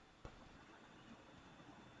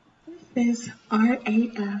This is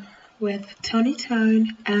RAF with Tony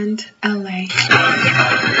Tone and LA.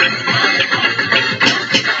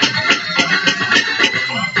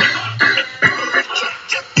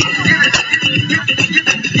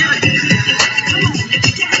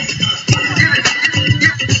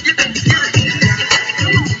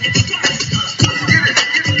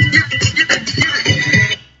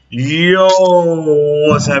 Yo,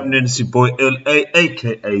 what's happening? It's your boy LA,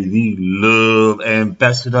 aka the Love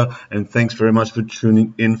Ambassador, and thanks very much for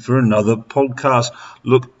tuning in for another podcast.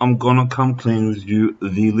 Look, I'm gonna come clean with you,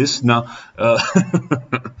 the listener.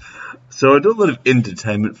 So I do a lot of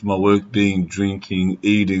entertainment for my work, being drinking,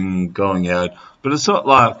 eating, going out, but it's not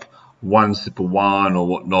like one sip of wine or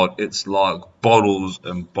whatnot. It's like bottles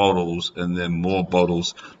and bottles and then more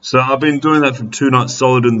bottles. So I've been doing that for 2 nights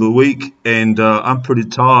solid in the week, and I'm pretty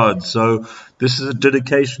tired. So this is a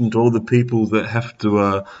dedication to all the people that have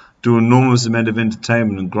to do an enormous amount of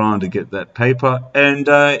entertainment and grind to get that paper. And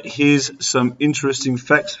here's some interesting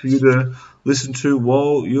facts for you to listen to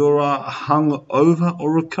while you're hung over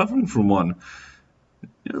or recovering from one.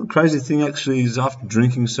 You know, the crazy thing actually is after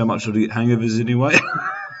drinking so much I get hangovers anyway.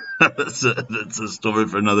 That's a story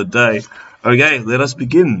for another day. Okay, let us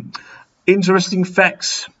begin. Interesting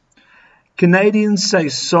facts. Canadians say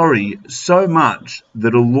sorry so much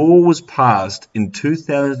that a law was passed in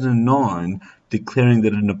 2009 declaring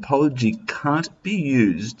that an apology can't be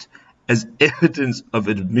used as evidence of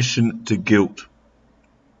admission to guilt.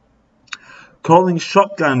 Calling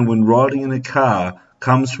shotgun when riding in a car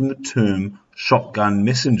comes from the term shotgun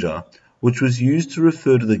messenger, which was used to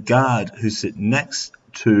refer to the guard who sat next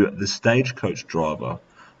to the stagecoach driver.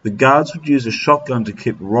 The guards would use a shotgun to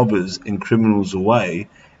keep robbers and criminals away.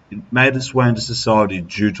 It made its way into society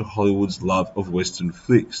due to Hollywood's love of Western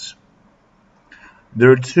flicks.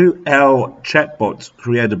 There are 2 owl chatbots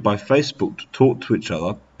created by Facebook to talk to each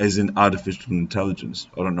other, as in artificial intelligence.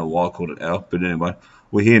 I don't know why I called it owl, but anyway,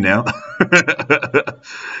 we're here now.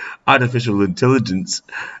 Artificial intelligence.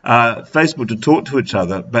 Facebook to talk to each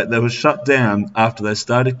other, but they were shut down after they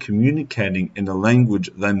started communicating in a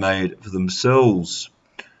language they made for themselves.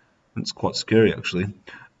 That's quite scary, actually.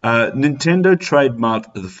 Nintendo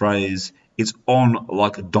trademarked the phrase, "It's on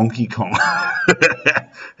like a Donkey Kong."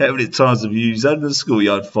 How many times have you used that in a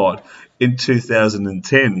schoolyard fight? In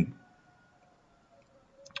 2010.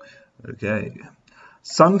 Okay.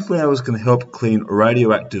 Sunflowers can help clean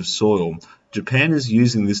radioactive soil. Japan is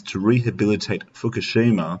using this to rehabilitate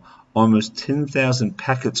Fukushima. Almost 10,000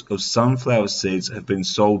 packets of sunflower seeds have been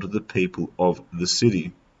sold to the people of the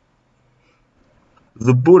city.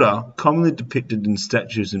 The Buddha, commonly depicted in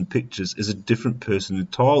statues and pictures, is a different person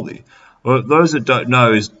entirely. Well, those that don't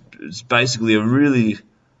know, is basically a really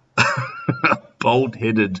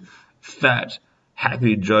bald-headed, fat,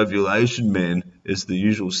 happy, jovial Asian man as the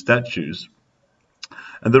usual statues.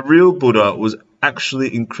 And the real Buddha was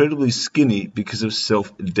actually incredibly skinny because of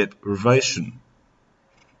self-deprivation.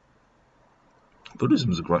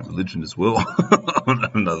 Buddhism is a great religion as well, on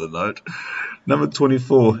another note. Number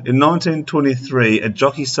 24. In 1923, a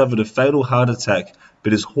jockey suffered a fatal heart attack,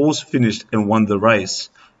 but his horse finished and won the race,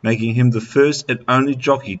 making him the first and only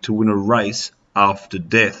jockey to win a race after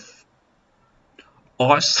death.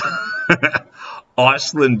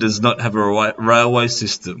 Iceland does not have a railway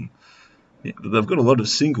system. Yeah, but they've got a lot of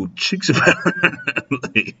single chicks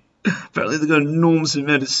apparently. Apparently they've got an enormous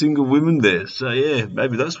amount of single women there. So yeah,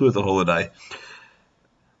 maybe that's worth a holiday.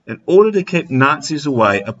 In order to keep Nazis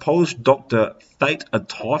away, a Polish doctor faked a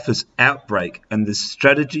typhus outbreak, and this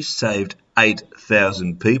strategy saved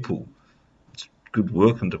 8,000 people. It's good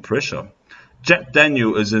work under pressure. Jack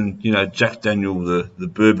Daniel, as in, Jack Daniel, the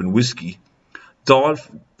bourbon whiskey, died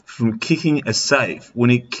from kicking a safe. When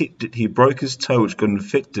he kicked it, he broke his toe, which got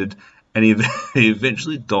infected, and he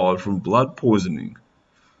eventually died from blood poisoning.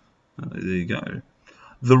 There you go.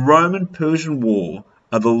 The Roman-Persian War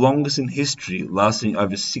are the longest in history, lasting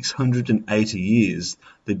over 680 years.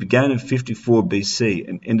 They began in 54 BC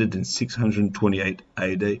and ended in 628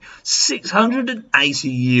 AD.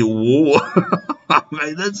 680-year war!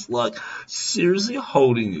 Mate, that's like seriously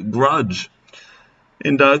holding a grudge.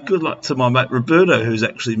 And good luck to my mate Roberto, who's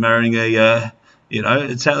actually marrying a,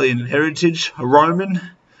 Italian heritage, a Roman.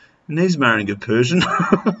 And he's marrying a Persian.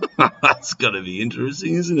 That's got to be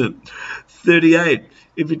interesting, isn't it? 38.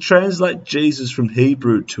 If you translate Jesus from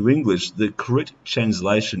Hebrew to English, the correct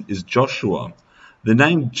translation is Joshua. The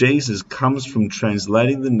name Jesus comes from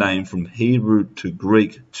translating the name from Hebrew to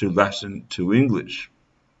Greek to Latin to English.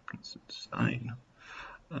 That's insane.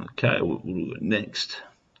 Okay, we'll do it next.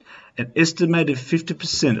 An estimated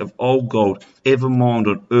 50% of all gold ever mined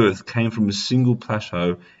on Earth came from a single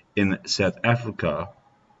plateau in South Africa.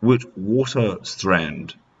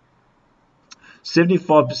 Witwatersrand.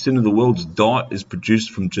 75% of the world's diet is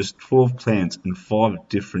produced from just 12 plants and 5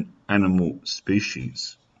 different animal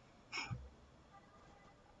species.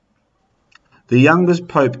 The youngest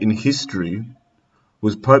pope in history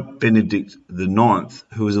was Pope Benedict IX,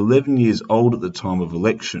 who was 11 years old at the time of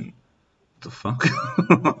election. What the fuck?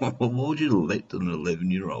 Why would you elect an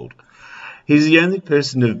 11-year-old? He's the only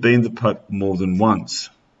person to have been the Pope more than once.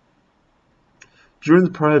 During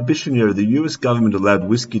the Prohibition era, the US government allowed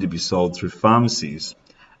whiskey to be sold through pharmacies.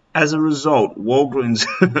 As a result, Walgreens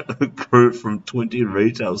grew from 20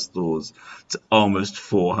 retail stores to almost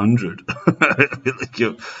 400.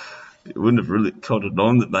 It wouldn't have really cottoned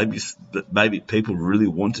on that maybe people really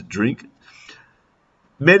want to drink.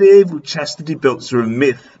 Medieval chastity belts are a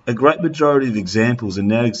myth. A great majority of examples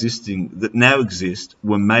now exist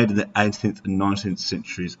were made in the 18th and 19th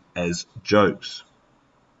centuries as jokes.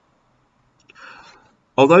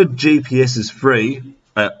 Although GPS is free,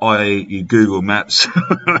 i.e. your Google Maps,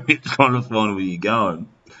 you're trying to find where you're going.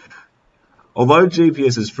 Although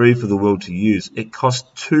GPS is free for the world to use, it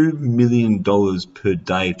costs $2 million per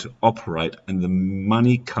day to operate, and the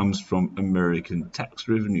money comes from American tax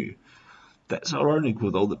revenue. That's ironic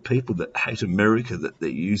with all the people that hate America that they're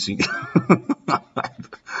using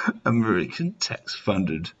American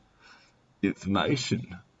tax-funded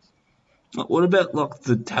information. What about like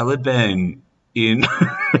the Taliban in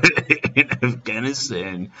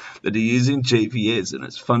Afghanistan that are using GPS and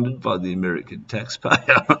it's funded by the American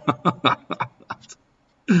taxpayer?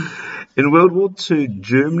 In World War II,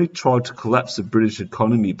 Germany tried to collapse the British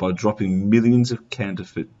economy by dropping millions of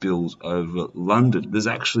counterfeit bills over London. There's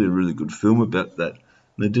actually a really good film about that.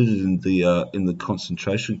 They did it in the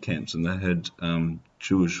concentration camps, and they had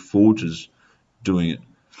Jewish forgers doing it.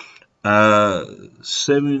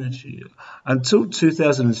 Until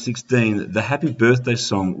 2016, the Happy Birthday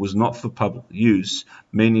song was not for public use,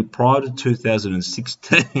 meaning prior to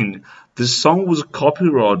 2016, the song was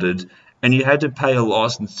copyrighted and you had to pay a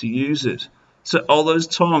license to use it. So all those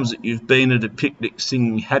times that you've been at a picnic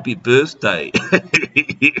singing Happy Birthday,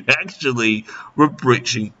 you actually were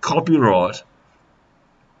breaching copyright.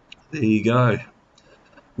 There you go.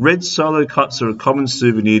 Red Solo cups are a common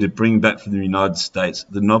souvenir to bring back from the United States.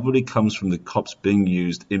 The novelty comes from the cops being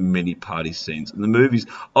used in many party scenes. In the movies,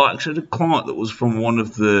 I actually had a client that was from one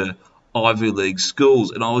of the Ivy League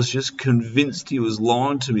schools, and I was just convinced he was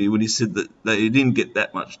lying to me when he said that they didn't get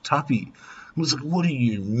that much tuppy. I was like, what do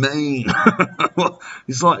you mean?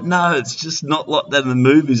 He's like, no, it's just not like that in the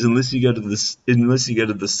movies unless you go to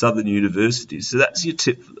the southern universities. So that's your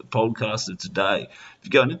tip for the podcaster today.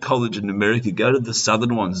 If you're going to college in America, go to the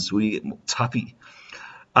southern ones. It's where you get more tuppy.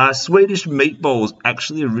 Swedish meatballs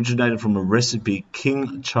actually originated from a recipe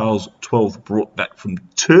King Charles XII brought back from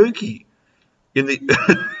Turkey in the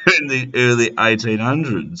in the early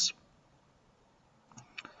 1800s.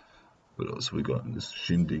 What else have we got in this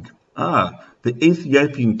shindig? The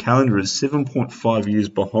Ethiopian calendar is 7.5 years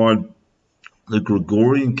behind the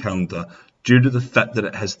Gregorian calendar due to the fact that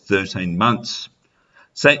it has 13 months.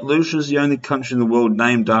 St. Lucia is the only country in the world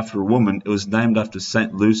named after a woman. It was named after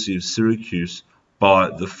St. Lucy of Syracuse by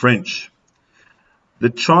the French. The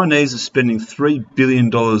Chinese are spending $3 billion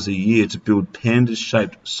a year to build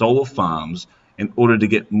panda-shaped solar farms in order to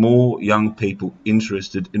get more young people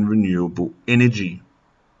interested in renewable energy.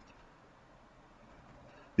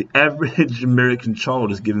 The average American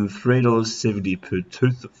child is given $3.70 per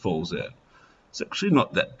tooth that falls out. It's actually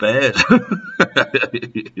not that bad.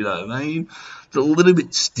 You know what I mean? It's a little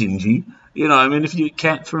bit stingy. You know, I mean, if you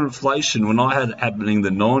account for inflation, when I had it happening in the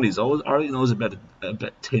 90s, I reckon it was about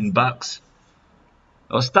 $10.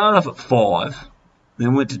 I started off at 5,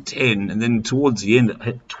 then went to 10, and then towards the end it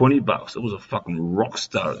hit $20. It was a fucking rock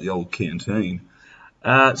star at the old canteen.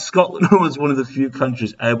 Scotland was one of the few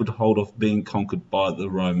countries able to hold off being conquered by the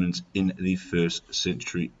Romans in the 1st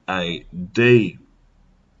century AD.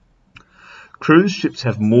 Cruise ships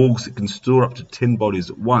have morgues that can store up to 10 bodies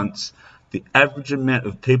at once. The average amount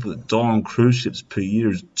of people that die on cruise ships per year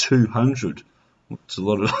is 200. That's a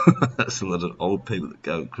lot of old people that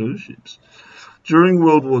go on cruise ships. During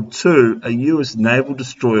World War II, a US naval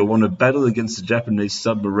destroyer won a battle against the Japanese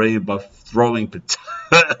submarine by throwing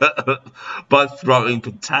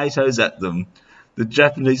potatoes at them. The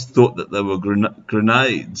Japanese thought that they were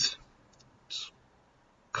grenades.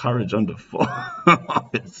 Courage under fire.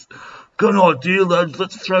 Good idea, lads.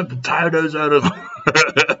 Let's throw potatoes at them.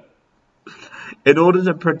 In order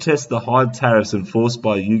to protest the high tariffs enforced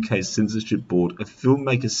by UK censorship board, a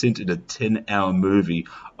filmmaker sent in a 10-hour movie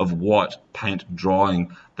of white paint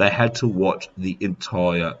drying. They had to watch the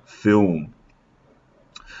entire film.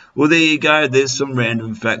 Well, there you go. There's some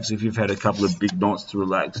random facts if you've had a couple of big nights to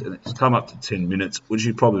relax and it's come up to 10 minutes, which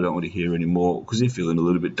you probably don't want to hear anymore because you're feeling a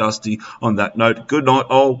little bit dusty. On that note, good night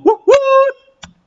all. Woo!